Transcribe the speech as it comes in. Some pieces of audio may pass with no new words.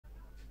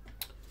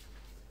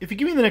If you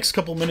give me the next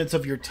couple minutes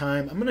of your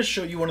time, I'm going to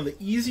show you one of the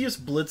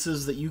easiest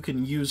blitzes that you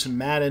can use in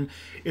Madden.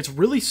 It's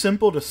really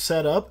simple to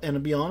set up, and to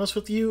be honest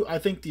with you, I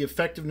think the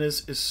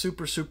effectiveness is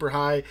super, super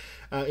high.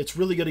 It's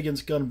really good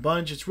against gun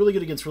bunch. It's really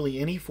good against really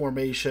any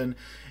formation.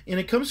 And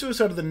it comes to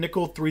us out of the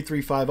nickel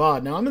 3-3-5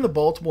 odd. Now, I'm in the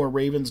Baltimore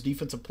Ravens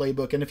defensive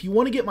playbook, and if you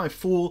want to get my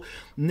full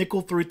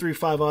nickel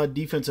 3-3-5 odd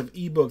defensive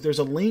ebook, there's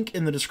a link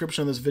in the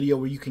description of this video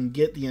where you can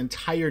get the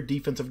entire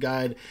defensive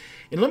guide.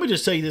 And let me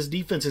just tell you, this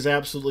defense is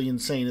absolutely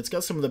insane. It's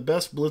got some of the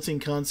best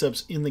blitzing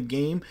concepts in the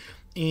game.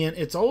 And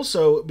it's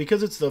also,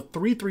 because it's the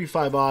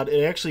 3-3-5 odd,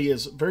 it actually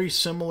is very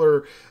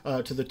similar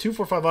to the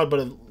 2-4-5 odd,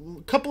 but a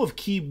couple of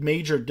key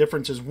major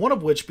differences, one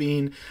of which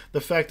being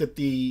the fact that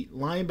the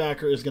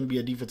linebacker is going to be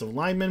a defensive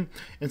lineman.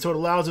 And so it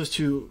allows us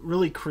to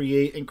really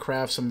create and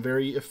craft some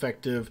very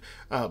effective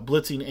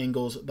blitzing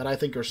angles that I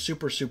think are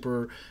super,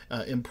 super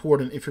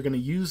important if you're going to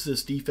use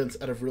this defense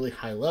at a really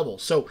high level.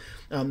 So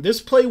this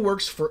play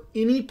works for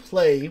any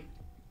play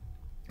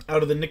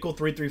out of the nickel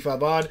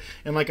 3-3-5 odd.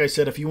 And like I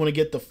said, if you want to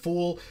get the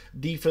full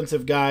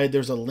defensive guide,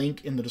 there's a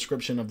link in the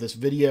description of this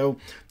video.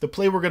 The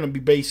play we're going to be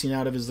basing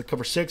out of is the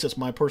cover 6. It's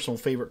my personal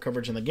favorite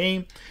coverage in the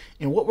game.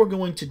 And what we're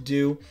going to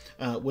do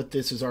with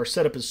this is our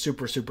setup is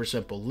super, super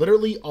simple.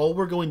 Literally all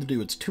we're going to do,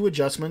 it's 2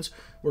 adjustments.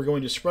 We're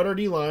going to spread our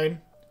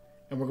D-line,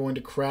 and we're going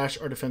to crash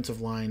our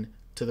defensive line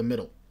to the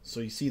middle.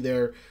 So you see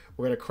there,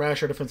 we're going to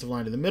crash our defensive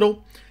line to the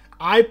middle.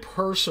 I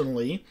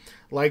personally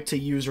like to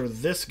user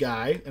this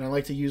guy, and I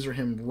like to user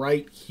him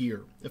right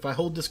here. If I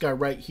hold this guy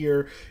right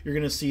here, you're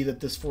going to see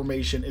that this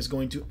formation is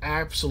going to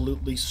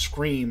absolutely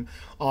scream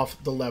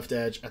off the left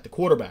edge at the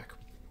quarterback.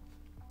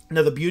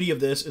 Now, the beauty of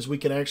this is we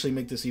can actually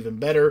make this even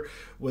better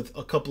with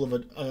a couple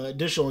of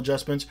additional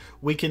adjustments.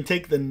 We can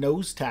take the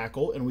nose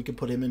tackle and we can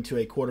put him into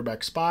a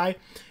quarterback spy,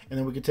 and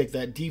then we can take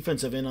that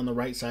defensive end on the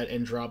right side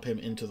and drop him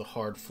into the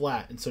hard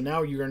flat. And so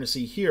now you're going to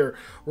see here,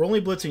 we're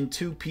only blitzing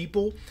 2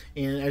 people,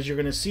 and as you're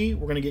going to see,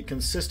 we're going to get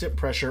consistent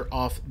pressure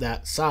off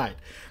that side.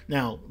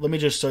 Now, let me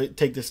just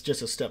take this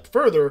just a step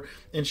further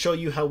and show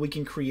you how we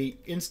can create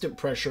instant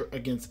pressure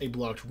against a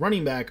blocked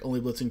running back, only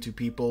blitzing 2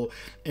 people.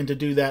 And to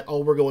do that,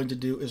 all we're going to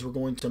do is we're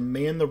going to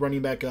man the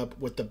running back up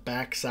with the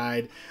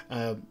backside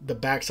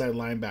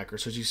linebacker.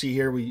 So as you see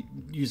here, we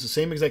use the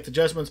same exact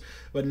adjustments,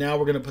 but now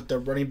we're going to put the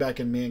running back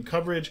in man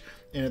coverage.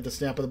 And at the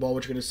snap of the ball,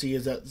 what you're going to see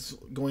is that's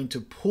going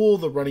to pull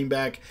the running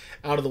back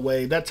out of the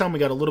way. That time we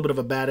got a little bit of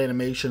a bad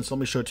animation, so let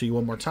me show it to you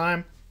one more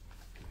time.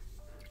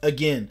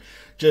 Again,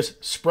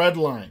 just spread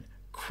line,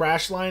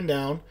 crash line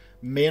down,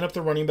 man up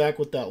the running back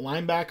with that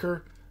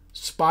linebacker,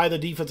 spy the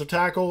defensive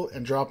tackle,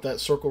 and drop that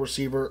circle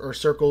receiver or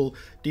circle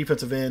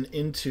defensive end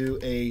into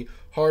a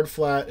hard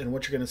flat. And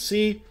what you're going to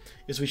see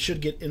is we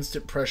should get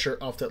instant pressure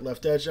off that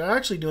left edge. They're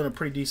actually doing a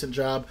pretty decent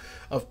job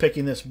of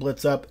picking this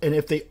blitz up. And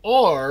if they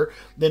are,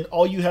 then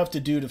all you have to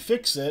do to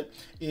fix it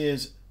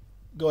is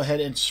go ahead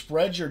and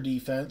spread your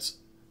defense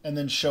and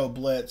then show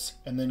blitz,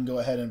 and then go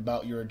ahead and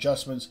about your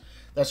adjustments.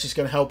 That's just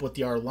going to help with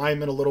our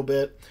alignment a little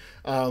bit,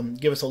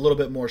 give us a little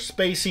bit more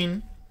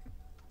spacing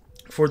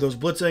for those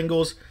blitz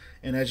angles.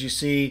 And as you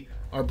see,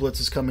 our blitz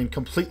is coming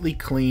completely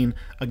clean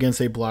against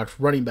a blocked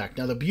running back.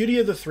 Now, the beauty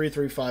of the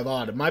 3-3-5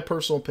 odd, in my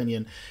personal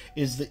opinion,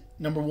 is that,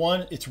 number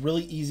one, it's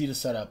really easy to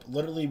set up.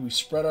 Literally, we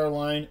spread our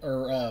line,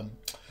 or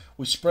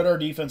we spread our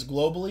defense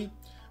globally.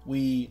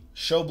 We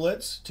show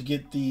blitz to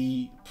get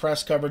the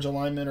press coverage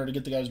alignment or to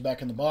get the guys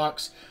back in the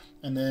box,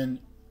 and then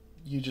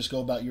you just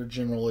go about your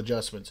general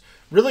adjustments.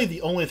 Really,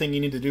 the only thing you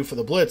need to do for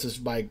the blitz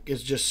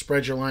is just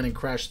spread your line and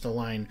crash the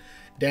line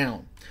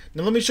down.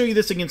 Now let me show you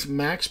this against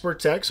max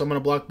protect. So I'm going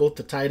to block both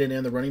the tight end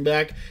and the running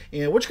back.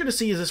 And what you're going to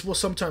see is this will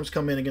sometimes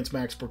come in against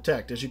max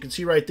protect. As you can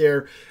see right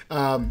there,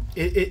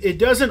 it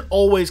doesn't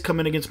always come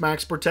in against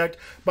max protect,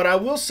 but I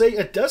will say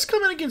it does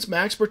come in against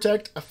max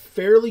protect a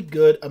fairly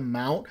good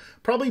amount,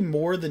 probably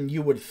more than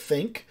you would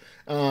think.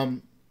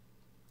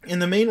 And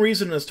the main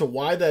reason as to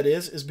why that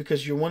is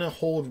because you want to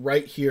hold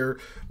right here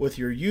with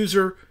your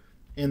user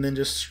and then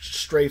just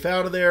strafe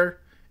out of there.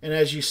 And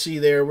as you see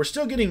there, we're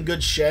still getting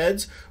good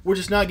sheds. We're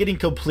just not getting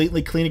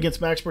completely clean against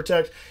max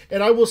protect.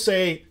 And I will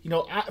say, you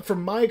know,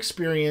 from my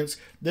experience,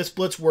 this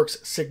blitz works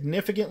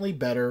significantly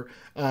better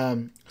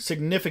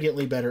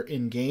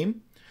in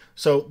game.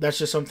 So that's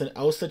just something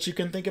else that you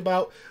can think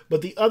about.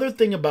 But the other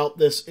thing about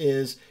this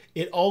is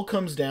it all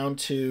comes down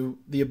to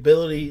the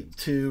ability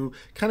to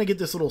kind of get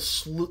this little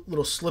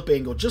slip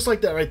angle, just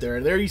like that right there.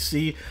 And there you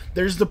see,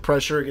 there's the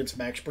pressure against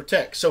max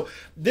protect. So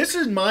this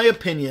is my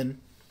opinion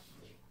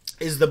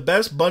is the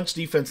best bunch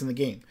defense in the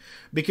game,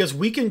 because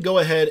we can go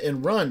ahead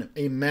and run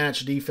a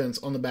match defense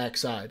on the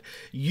backside.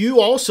 You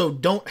also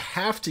don't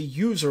have to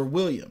user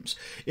Williams.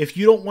 If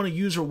you don't want to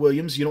user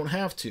Williams, you don't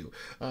have to.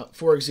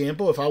 For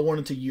example, if I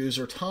wanted to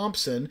user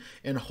Thompson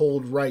and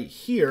hold right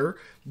here,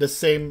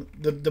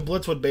 the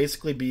blitz would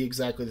basically be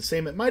exactly the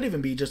same. It might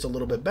even be just a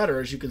little bit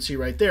better. As you can see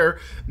right there,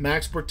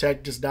 max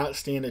protect does not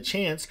stand a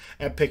chance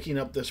at picking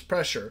up this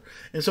pressure.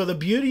 And so the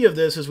beauty of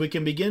this is we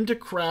can begin to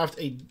craft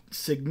a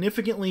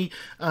significantly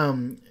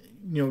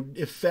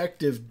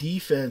effective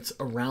defense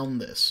around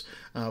this.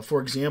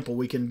 For example,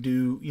 we can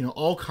do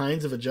all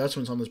kinds of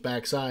adjustments on this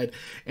backside,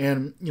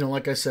 and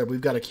like I said,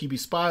 we've got a QB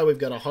spy, we've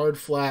got a hard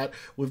flat,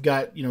 we've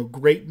got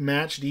great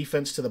match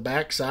defense to the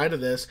backside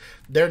of this.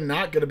 They're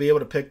not going to be able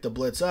to pick the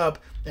blitz up,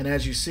 and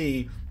as you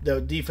see, the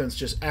defense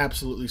just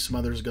absolutely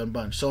smothers gun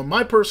bunch. So in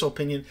my personal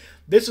opinion,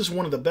 this is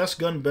one of the best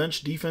gun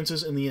bunch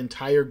defenses in the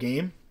entire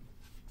game.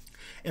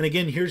 And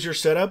again, here's your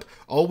setup.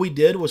 All we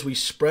did was we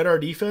spread our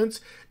defense.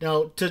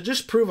 Now, to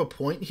just prove a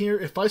point here,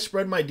 if I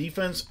spread my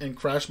defense and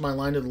crash my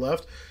line to the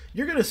left,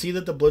 you're going to see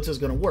that the blitz is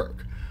going to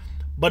work.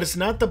 But it's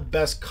not the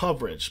best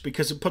coverage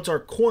because it puts our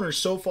corners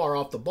so far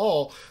off the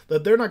ball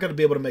that they're not going to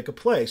be able to make a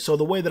play. So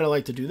the way that I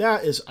like to do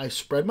that is I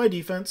spread my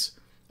defense,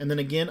 and then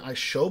again, I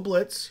show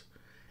blitz,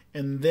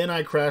 and then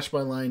I crash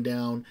my line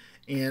down.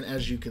 And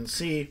as you can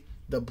see,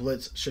 the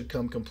blitz should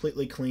come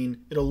completely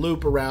clean. It'll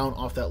loop around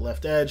off that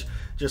left edge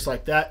just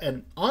like that.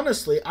 And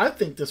honestly, I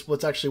think this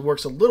blitz actually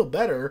works a little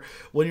better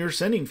when you're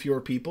sending fewer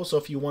people. So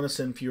if you want to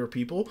send fewer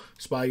people,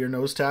 spy your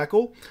nose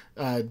tackle,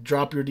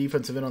 drop your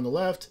defensive end on the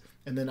left,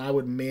 and then I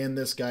would man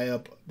this guy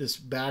up, this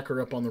backer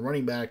up on the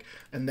running back,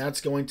 and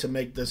that's going to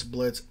make this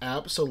blitz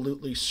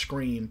absolutely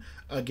scream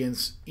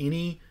against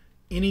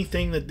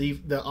anything that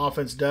the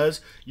offense does.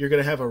 You're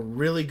going to have a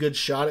really good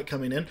shot at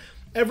coming in.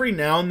 Every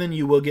now and then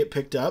you will get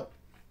picked up,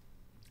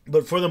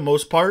 but for the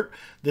most part,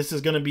 this is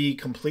going to be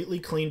completely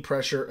clean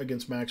pressure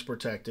against max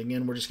protect.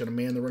 Again, we're just going to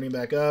man the running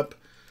back up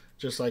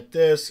just like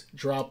this,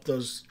 drop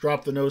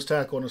the nose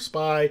tackle on a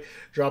spy,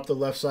 drop the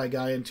left side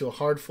guy into a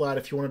hard flat.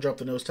 If you want to drop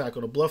the nose tackle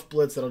on a bluff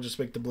blitz, that'll just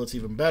make the blitz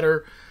even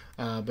better.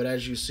 But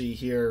as you see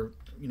here,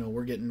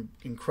 we're getting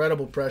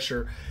incredible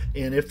pressure.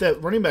 And if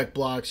that running back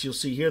blocks, you'll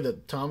see here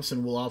that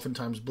Thompson will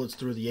oftentimes blitz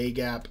through the A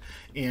gap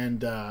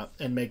and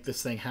make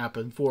this thing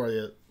happen for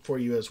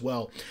you as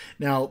well.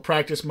 Now,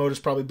 practice mode is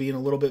probably being a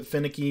little bit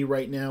finicky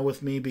right now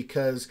with me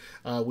because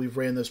we've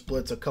ran this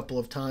blitz a couple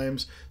of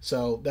times.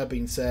 So that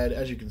being said,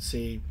 as you can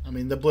see, I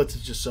mean, the blitz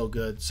is just so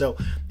good. So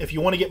if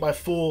you want to get my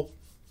full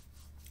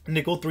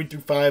nickel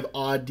 3-5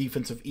 odd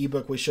defensive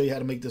ebook, we show you how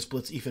to make this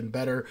blitz even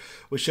better.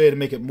 We show you how to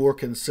make it more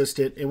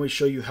consistent, and we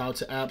show you how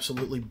to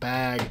absolutely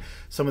bag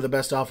some of the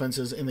best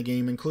offenses in the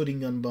game,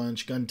 including gun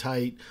bunch, gun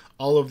tight,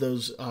 all of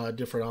those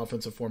different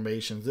offensive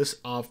formations.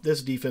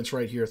 This defense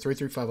right here,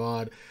 3-5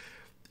 odd.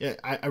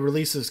 I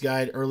released this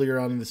guide earlier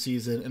on in the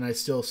season, and I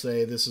still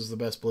say this is the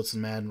best blitz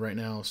in Madden right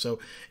now. So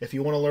if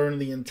you want to learn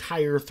the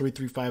entire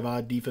 3-5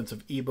 odd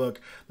defensive ebook,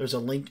 there's a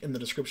link in the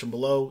description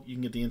below. You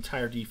can get the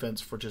entire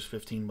defense for just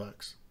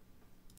 $15.